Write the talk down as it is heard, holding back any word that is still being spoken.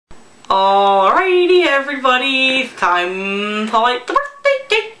Alrighty, everybody, it's time to light the birthday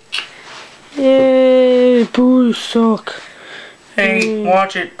cake. Yay, boys suck. Hey,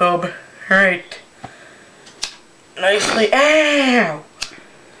 watch it, bub. Alright. Nicely. Ow!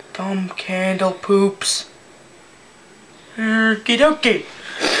 Dumb candle poops. Okie dokie.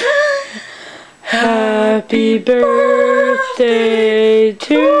 Happy birthday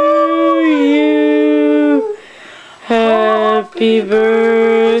to you. Happy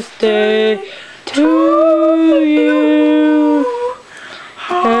birthday to you.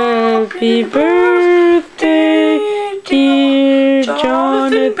 Happy birthday, dear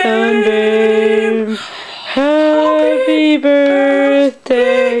Jonathan Babe. Happy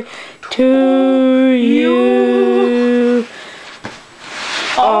birthday to you.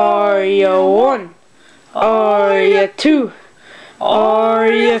 Are you 1? Are you 2?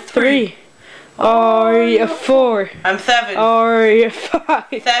 Are you 3? Are you 4? I'm 7. Are you 5?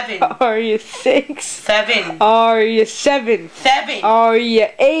 7. Are you 6? 7. Are you 7? 7. Are you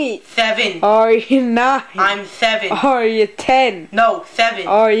 8? 7. Are you 9? I'm 7. Are you 10? No, 7.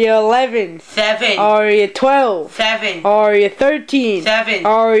 Are you 11? 7. Are you 12? 7. Are you 13? 7.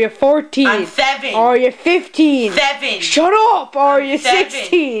 Are you 14? I'm 7. Are you 15? 7. Shut up! Are you 7.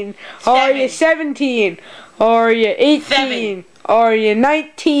 16? Are you 17? Are you 18? 7. Are you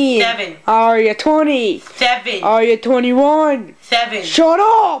 19? 7. Are you 20? 7. Are you 21? 7. Shut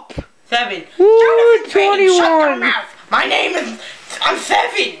up! 7. Woo, Jonathan Babe, shut your 21. mouth. My name is... I'm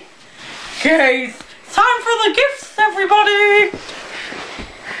 7. Guys, time for the gifts, everybody.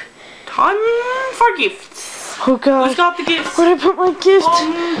 Time for gifts. Oh god. Who's got the gifts? Where'd I put my gift?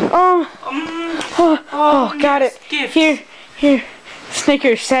 Got yes, it. Gift. Here.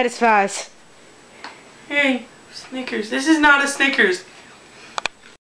 Snickers satisfies. Hey, Snickers. This is not a Snickers.